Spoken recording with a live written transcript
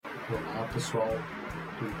Olá pessoal,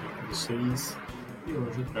 tudo bem com vocês? E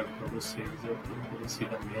hoje eu trago para vocês a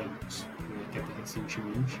conhecida Todos, que até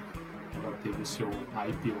recentemente ela teve o seu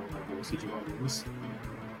IPO na Bolsa de Valores,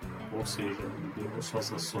 ou seja, deu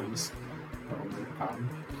suas ações para o mercado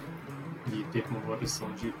e teve uma variação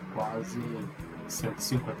de quase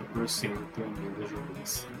 150% em vendas de um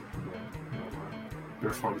mês. Uma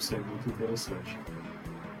performance muito interessante.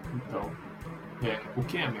 Então, o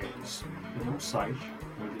que é a Todos? Ele é um site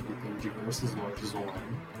onde ele tem diversas lojas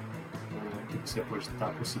online que você pode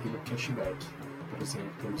estar conseguindo cashback. Por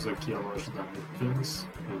exemplo, temos aqui a loja da Americanas,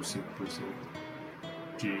 com 5%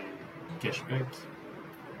 de cashback.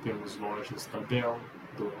 Temos lojas da Dell,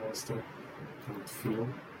 do Extra, do Frio,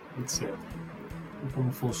 etc. E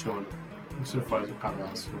como funciona? Você faz o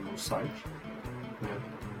cadastro no site, né?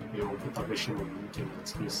 Eu vou estar deixando o link na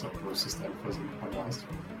descrição para vocês estarem fazendo o cadastro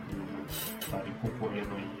e estarem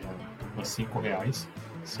concorrendo aí a R$5,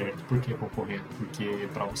 certo? Por que concorrendo? Porque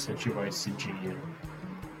para você ativar esse dinheiro,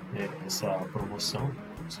 essa promoção,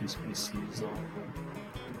 vocês precisam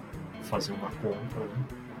fazer uma compra, né,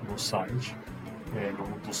 no site,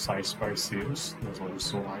 num dos sites parceiros, nas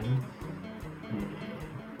lojas online,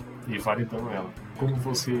 e validando ela. Como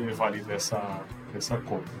você valida essa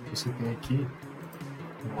compra? Você tem aqui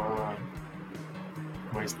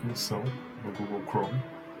uma extensão no Google Chrome.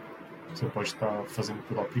 Você pode estar fazendo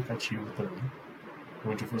pelo aplicativo também,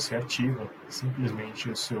 onde você ativa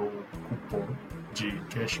simplesmente o seu cupom de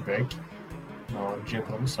cashback na hora de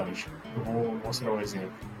entrar no site. Eu vou mostrar um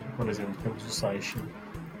exemplo. Por exemplo, temos um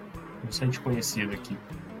site conhecido aqui,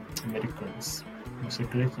 Americanas. Você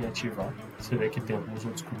clica em ativar, você vê que tem alguns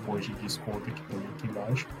outros cupons de desconto aqui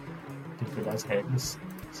embaixo. Tem que pegar as regras,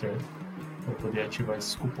 certo? Para poder ativar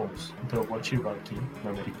esses cupons. Então eu vou ativar aqui na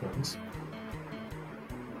Americanas.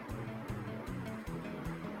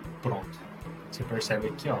 Pronto. Você percebe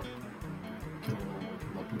aqui, ó, que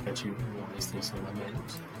no aplicativo, na extensão da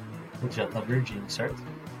Todos, ele já está verdinho, certo?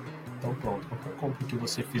 Então pronto, qualquer compra que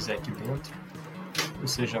você fizer aqui dentro,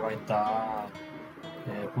 você já vai estar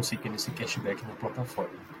conseguindo esse cashback na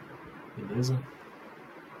plataforma, beleza?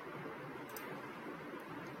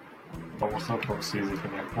 Então mostrando para vocês aqui a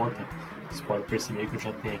minha conta, vocês podem perceber que eu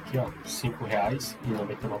já tenho aqui, ó,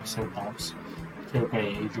 R$5,99 que eu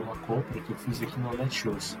ganhei de uma compra que eu fiz aqui no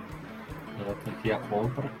Netshoes. Eu cliquei a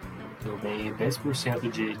compra, eu ganhei 10%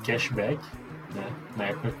 de cashback, né? Na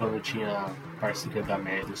época quando eu tinha parceria da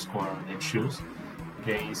Todos com a Netshoes,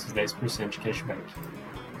 ganhei esses 10% de cashback,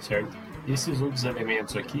 certo? Esses outros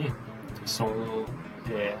elementos aqui são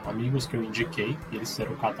amigos que eu indiquei, eles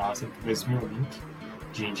fizeram o cadastro através do meu link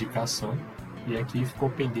de indicação, e aqui ficou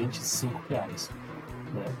pendente R$5,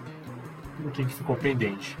 né? Por que ficou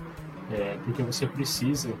pendente? Porque você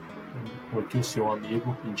precisa que o seu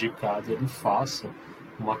amigo indicado ele faça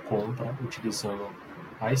uma compra utilizando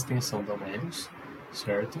a extensão da Todos,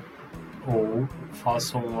 certo? Ou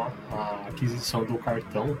faça a aquisição do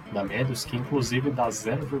cartão da Todos, que inclusive dá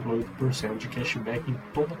 0,8% de cashback em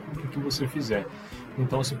toda compra que você fizer.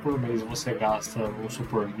 Então, se por mês você gasta, vamos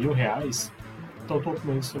supor, R$1.000, então todo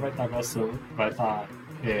mês você vai estar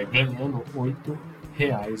ganhando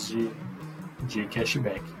R$8 de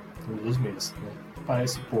cashback todos os meses, né?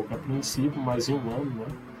 Parece pouco a princípio, mas em um ano, né,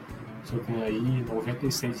 você tem aí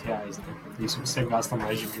R$96, né? E se você gasta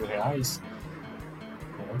mais de R$1.000,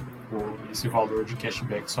 né, esse valor de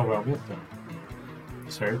cashback só vai aumentando,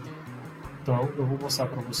 certo? Então eu vou mostrar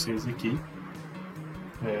para vocês aqui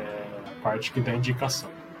a parte que dá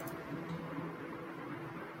indicação.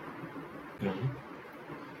 Ganhe.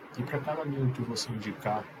 E para cada amigo que você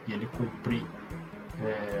indicar e ele cumprir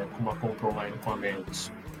com uma compra online com a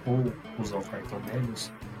Todos ou usar o cartão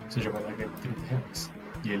Todos, você já vai ganhar R$30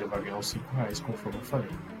 e ele vai ganhar os R$5, conforme eu falei.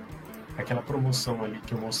 Aquela promoção ali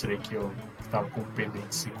que eu mostrei que eu estava com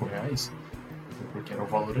pendente R$5 porque era o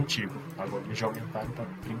valor antigo, agora eles já aumentaram para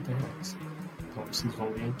R$30. Então vocês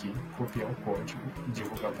vão vir aqui, copiar o código e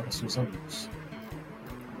divulgar para seus amigos.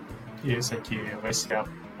 E esse aqui vai ser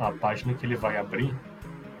a página que ele vai abrir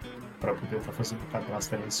para poder estar fazendo o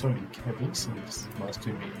cadastro nesse seu link. É bem simples, basta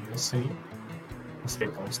o e-mail e a senha,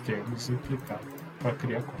 aceitar os termos e clicar para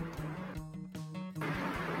criar conta.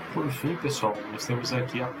 Por fim, pessoal, nós temos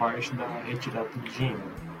aqui a parte da retirada do dinheiro,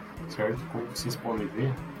 certo? Como vocês podem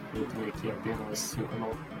ver, eu tenho aqui apenas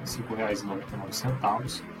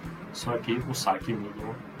R$5,99, só que o saque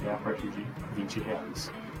mínimo é a partir de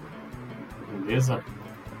R$20, beleza?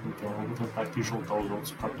 Então vamos tentar aqui juntar os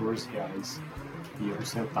outros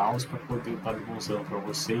R$14,01 para poder estar demonstrando para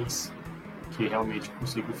vocês que realmente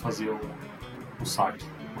conseguiu fazer o saque,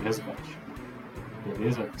 o resgate.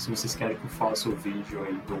 Beleza? Se vocês querem que eu faça o vídeo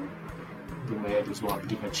aí do Melios no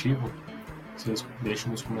aplicativo, vocês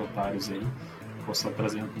deixam nos comentários aí, vou estar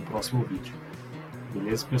trazendo no próximo vídeo.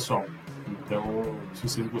 Beleza, pessoal? Então, se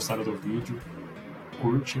vocês gostaram do vídeo,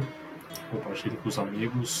 curte, compartilhe com os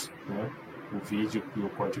amigos, né, o vídeo e o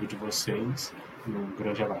código de vocês. E um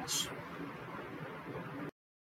grande abraço.